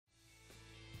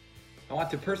I want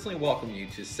to personally welcome you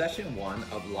to Session 1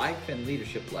 of Life and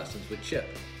Leadership Lessons with Chip.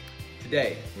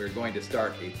 Today, we're going to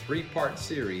start a 3-part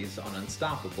series on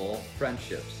unstoppable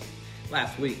friendships.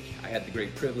 Last week, I had the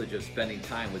great privilege of spending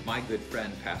time with my good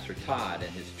friend, Pastor Todd,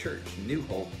 and his church, New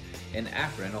Hope, in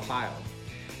Akron, Ohio.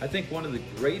 I think one of the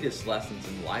greatest lessons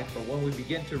in life are when we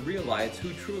begin to realize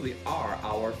who truly are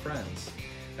our friends.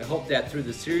 I hope that through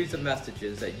the series of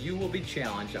messages that you will be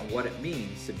challenged on what it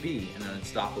means to be an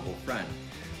unstoppable friend.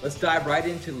 Let's dive right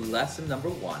into lesson number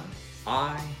 1.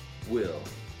 I will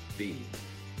be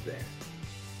there.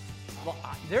 Well,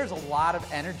 there's a lot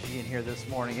of energy in here this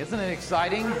morning. Isn't it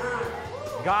exciting?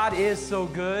 God is so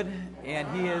good, and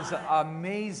He is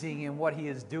amazing in what He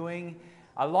is doing.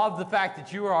 I love the fact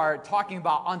that you are talking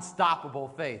about unstoppable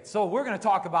faith. So we're going to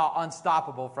talk about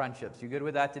unstoppable friendships. You good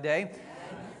with that today?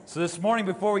 So this morning,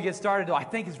 before we get started, I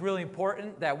think it's really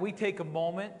important that we take a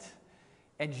moment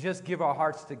and just give our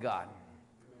hearts to God.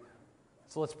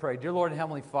 So let's pray. Dear Lord and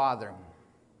Heavenly Father,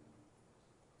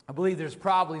 I believe there's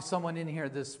probably someone in here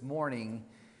this morning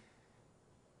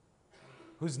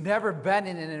who's never been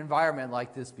in an environment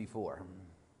like this before.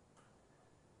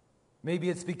 Maybe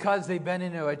it's because they've been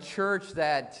into a church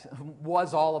that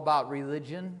was all about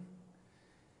religion,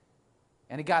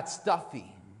 and it got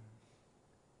stuffy.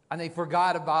 And they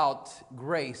forgot about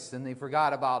grace, and they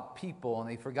forgot about people, and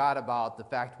they forgot about the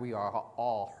fact we are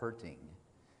all hurting.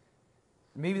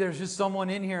 Maybe there's just someone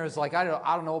in here who's like, I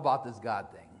don't know about this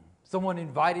God thing. Someone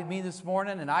invited me this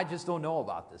morning, and I just don't know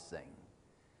about this thing.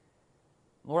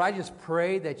 Lord, I just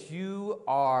pray that you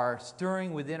are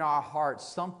stirring within our hearts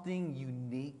something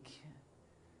unique,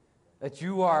 that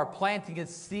you are planting a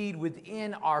seed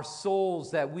within our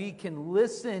souls that we can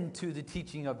listen to the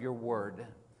teaching of your word,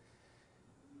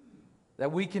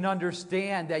 that we can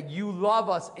understand that you love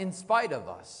us in spite of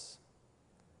us,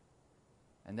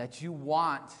 and that you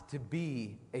want to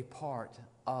be a part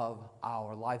of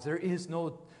our lives. There is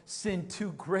no sin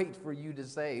too great for you to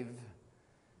save.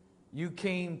 You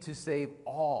came to save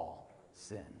all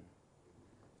sin.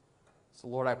 So,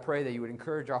 Lord, I pray that you would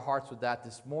encourage our hearts with that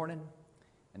this morning.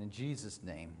 And in Jesus'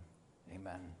 name,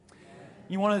 amen.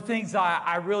 You know, one of the things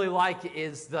I really like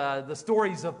is the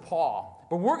stories of Paul.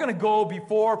 But we're going to go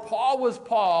before Paul was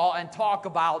Paul and talk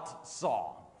about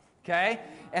Saul. Okay?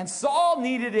 And Saul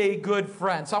needed a good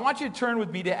friend. So I want you to turn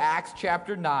with me to Acts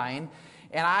chapter 9.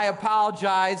 And I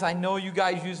apologize. I know you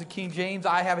guys use the King James.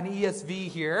 I have an ESV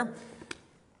here.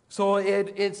 So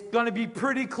it's going to be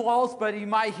pretty close, but you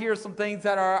might hear some things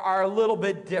that are a little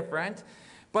bit different.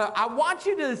 But I want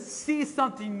you to see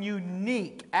something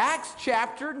unique. Acts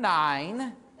chapter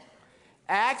 9.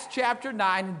 Acts chapter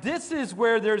 9. This is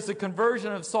where there's the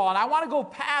conversion of Saul. And I want to go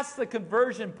past the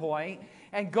conversion point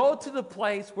and go to the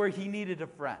place where he needed a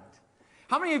friend.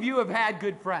 How many of you have had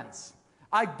good friends?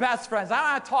 Like best friends. I'm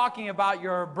not talking about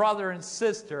your brother and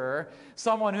sister,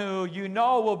 someone who you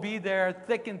know will be there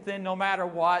thick and thin no matter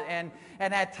what, and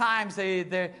at times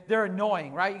they're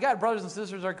annoying, right? You got brothers and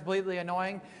sisters that are completely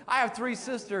annoying. I have 3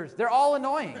 sisters. They're all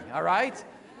annoying, all right?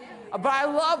 But I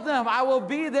love them. I will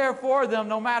be there for them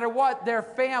no matter what. They're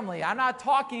family. I'm not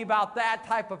talking about that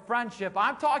type of friendship.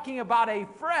 I'm talking about a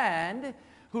friend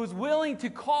who's willing to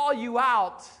call you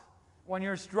out when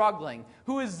you're struggling,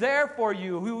 who is there for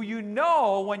you, who you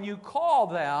know when you call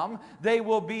them, they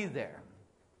will be there.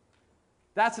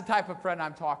 That's the type of friend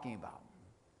I'm talking about.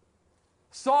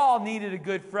 Saul needed a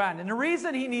good friend. And the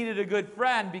reason he needed a good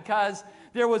friend, because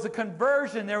there was a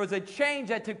conversion, there was a change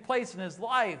that took place in his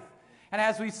life. And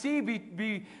as we see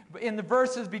in the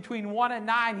verses between 1 and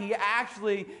 9, he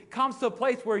actually comes to a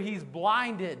place where he's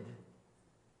blinded.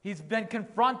 He's been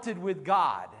confronted with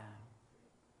God.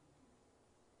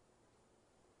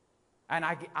 And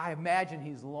I imagine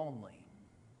he's lonely.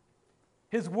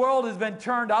 His world has been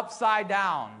turned upside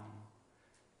down.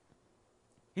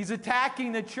 He's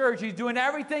attacking the church. He's doing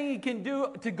everything he can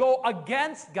do to go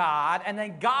against God, and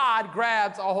then God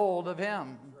grabs a hold of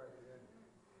him.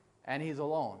 And he's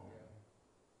alone.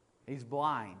 He's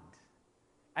blind.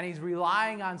 And he's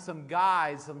relying on some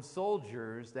guys, some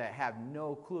soldiers that have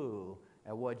no clue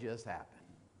at what just happened.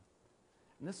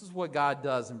 And this is what God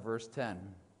does in verse 10.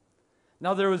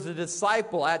 Now there was a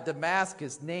disciple at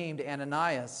Damascus named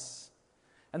Ananias.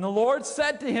 And the Lord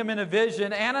said to him in a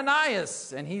vision,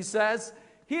 Ananias. And he says,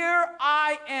 Here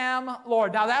I am,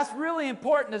 Lord. Now that's really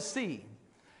important to see.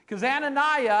 Because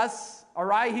Ananias, all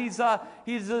right, he's a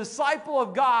disciple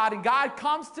of God. And God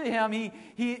comes to him. He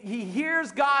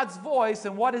hears God's voice.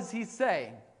 And what does he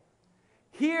say?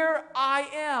 Here I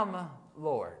am,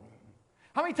 Lord.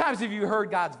 How many times have you heard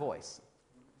God's voice?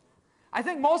 I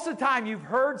think most of the time you've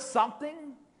heard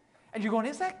something and you're going,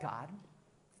 is that God?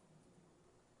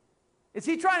 Is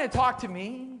he trying to talk to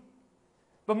me?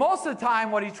 But most of the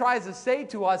time, what he tries to say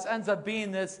to us ends up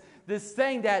being this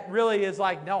thing that really is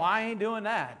like, no, I ain't doing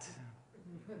that.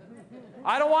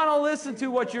 I don't want to listen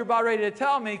to what you're about ready to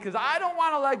tell me because I don't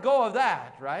want to let go of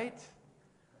that, right?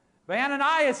 But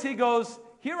Ananias, he goes,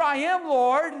 here I am,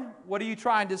 Lord. What are you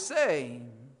trying to say?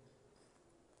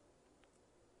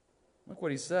 Look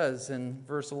what he says in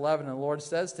verse 11. And the Lord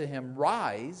says to him,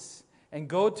 rise and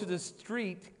go to the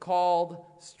street called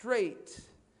Straight.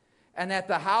 And at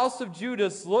the house of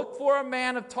Judas, look for a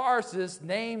man of Tarsus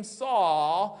named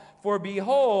Saul, for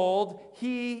behold,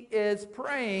 he is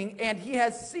praying, and he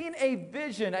has seen a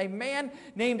vision, a man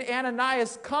named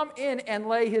Ananias come in and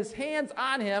lay his hands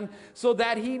on him so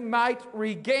that he might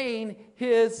regain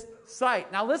his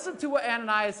sight. Now listen to what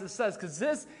Ananias says, because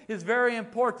this is very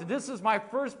important. This is my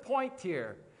first point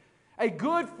here. A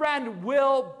good friend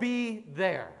will be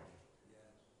there.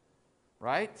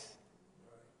 Right?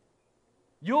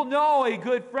 You'll know a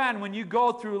good friend when you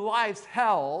go through life's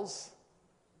hells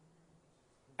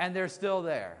and they're still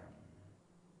there.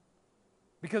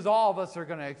 Because all of us are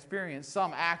going to experience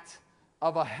some act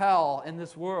of a hell in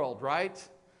this world, right?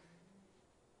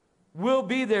 We'll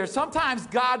be there. Sometimes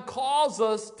God calls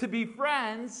us to be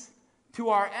friends to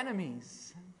our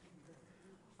enemies.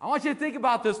 I want you to think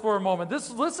about this for a moment.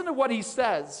 Listen to what he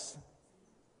says.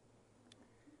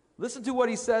 Listen to what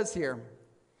he says here.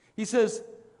 He says,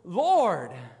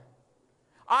 Lord,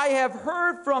 I have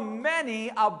heard from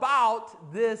many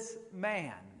about this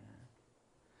man.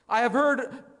 I've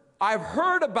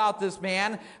heard about this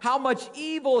man, how much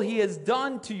evil he has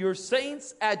done to your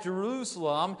saints at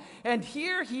Jerusalem, and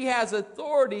here he has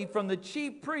authority from the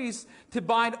chief priests to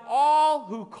bind all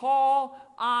who call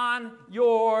on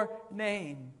your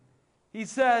name. He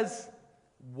says,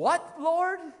 what,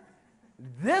 Lord?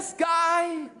 This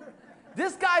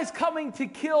guy's coming to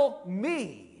kill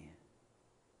me.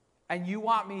 And you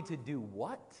want me to do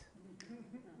what?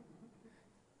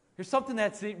 Here's something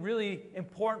that's really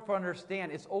important for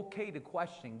understand. It's okay to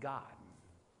question God.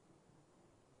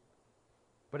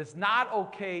 But it's not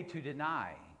okay to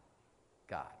deny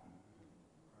God.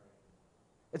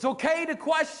 It's okay to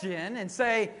question and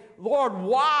say, Lord,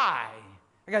 why?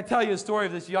 I got to tell you a story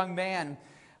of this young man.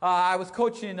 I was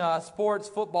coaching sports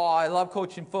football. I love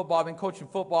coaching football. I've been coaching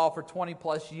football for 20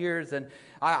 plus years, and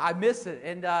I miss it.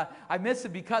 And I miss it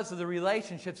because of the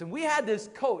relationships. And we had this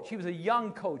coach. He was a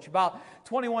young coach, about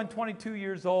 21, 22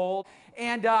 years old.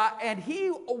 And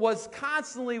he was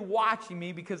constantly watching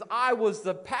me because I was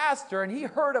the pastor, and he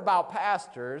heard about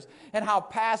pastors and how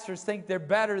pastors think they're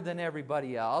better than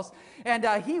everybody else. And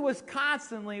he was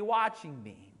constantly watching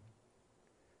me.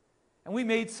 And we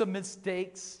made some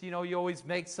mistakes. You know, you always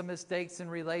make some mistakes in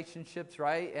relationships,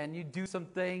 right? And you do some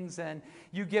things and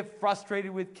you get frustrated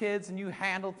with kids and you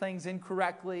handle things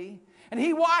incorrectly. And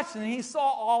he watched and he saw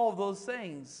all of those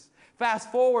things.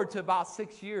 Fast forward to about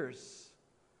 6 years.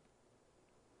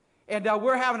 And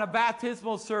we're having a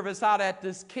baptismal service out at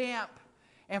this camp.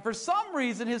 And for some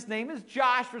reason, his name is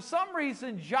Josh. For some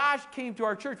reason, Josh came to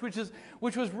our church,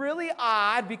 which was really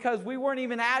odd because we weren't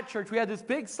even at church. We had this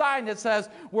big sign that says,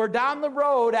 we're down the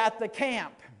road at the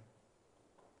camp.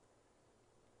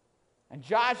 And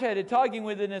Josh had a tugging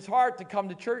within his heart to come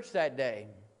to church that day.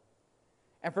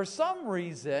 And for some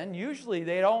reason, usually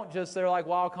they're like,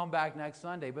 well, I'll come back next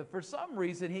Sunday. But for some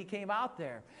reason, he came out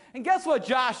there. And guess what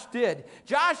Josh did?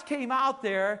 Josh came out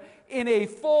there in a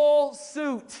full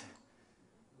suit.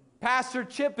 Pastor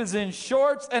Chip is in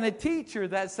shorts and a teacher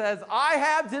that says, I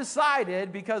have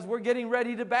decided, because we're getting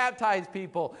ready to baptize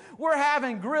people. We're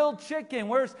having grilled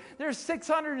chicken. There's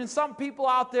 600 and some people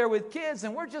out there with kids,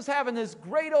 and we're just having this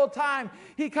great old time.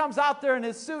 He comes out there in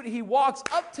his suit. He walks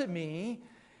up to me,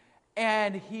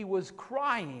 and he was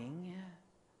crying.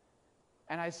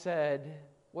 And I said,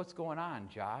 what's going on,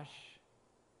 Josh?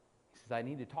 He says, I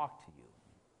need to talk to you.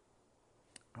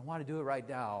 I don't want to do it right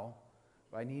now,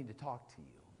 but I need to talk to you.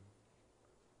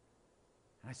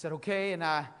 And I said, okay, and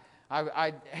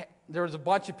there was a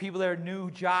bunch of people there who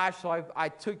knew Josh, so I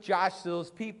took Josh to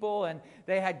those people, and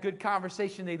they had good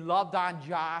conversation. They loved on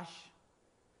Josh.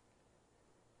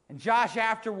 And Josh,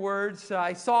 afterwards,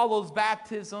 I saw those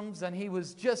baptisms, and he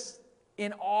was just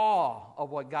in awe of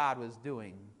what God was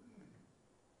doing.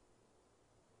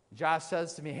 Josh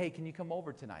says to me, hey, can you come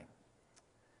over tonight?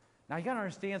 Now, you got to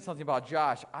understand something about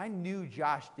Josh. I knew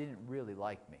Josh didn't really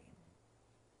like me.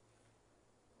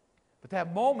 But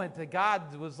that moment that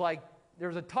God was like, there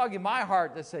was a tug in my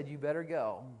heart that said, you better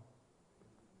go.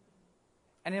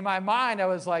 And in my mind, I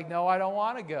was like, no, I don't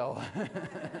want to go.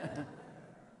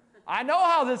 I know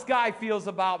how this guy feels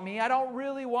about me. I don't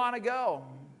really want to go.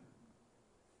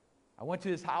 I went to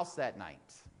his house that night.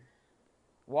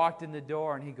 walked in the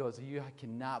door, and he goes, I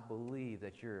cannot believe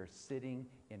that you're sitting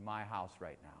in my house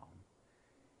right now.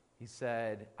 He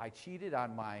said, I cheated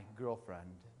on my girlfriend.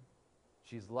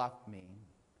 She's left me.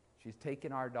 She's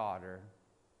taken our daughter.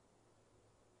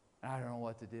 And I don't know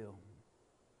what to do.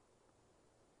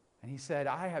 And he said,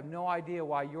 I have no idea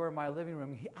why you're in my living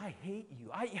room. I hate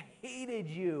you. I hated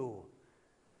you.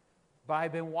 But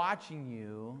I've been watching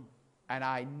you, and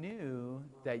I knew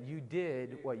that you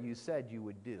did what you said you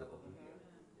would do.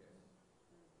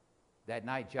 That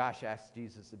night, Josh asked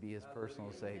Jesus to be his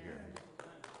personal Savior.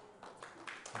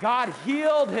 God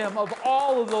healed him of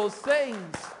all of those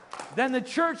things. Then the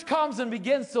church comes and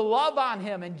begins to love on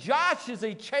him, and Josh is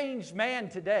a changed man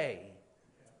today.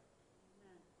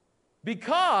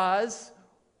 Because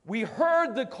we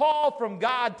heard the call from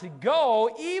God to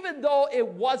go, even though it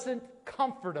wasn't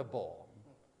comfortable.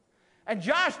 And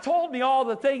Josh told me all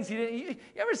the things he did. You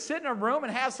ever sit in a room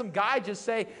and have some guy just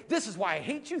say, this is why I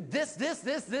hate you, this, and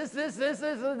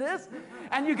this,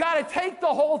 and you got to take the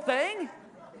whole thing?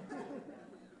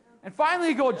 And finally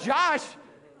you go, Josh,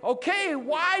 okay,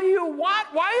 why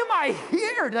am I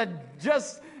here? To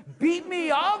just beat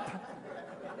me up?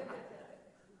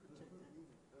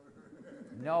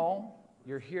 No,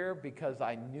 you're here because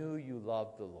I knew you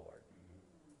loved the Lord,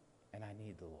 and I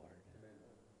need the Lord.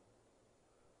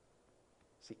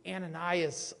 See,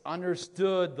 Ananias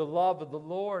understood the love of the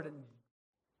Lord. And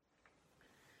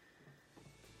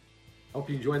Hope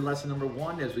you enjoyed lesson number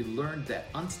 1 as we learned that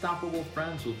unstoppable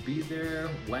friends will be there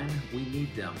when we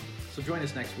need them. So join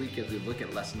us next week as we look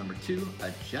at lesson number 2,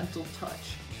 a gentle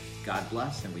touch. God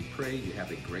bless, and we pray you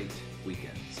have a great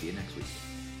weekend. See you next week.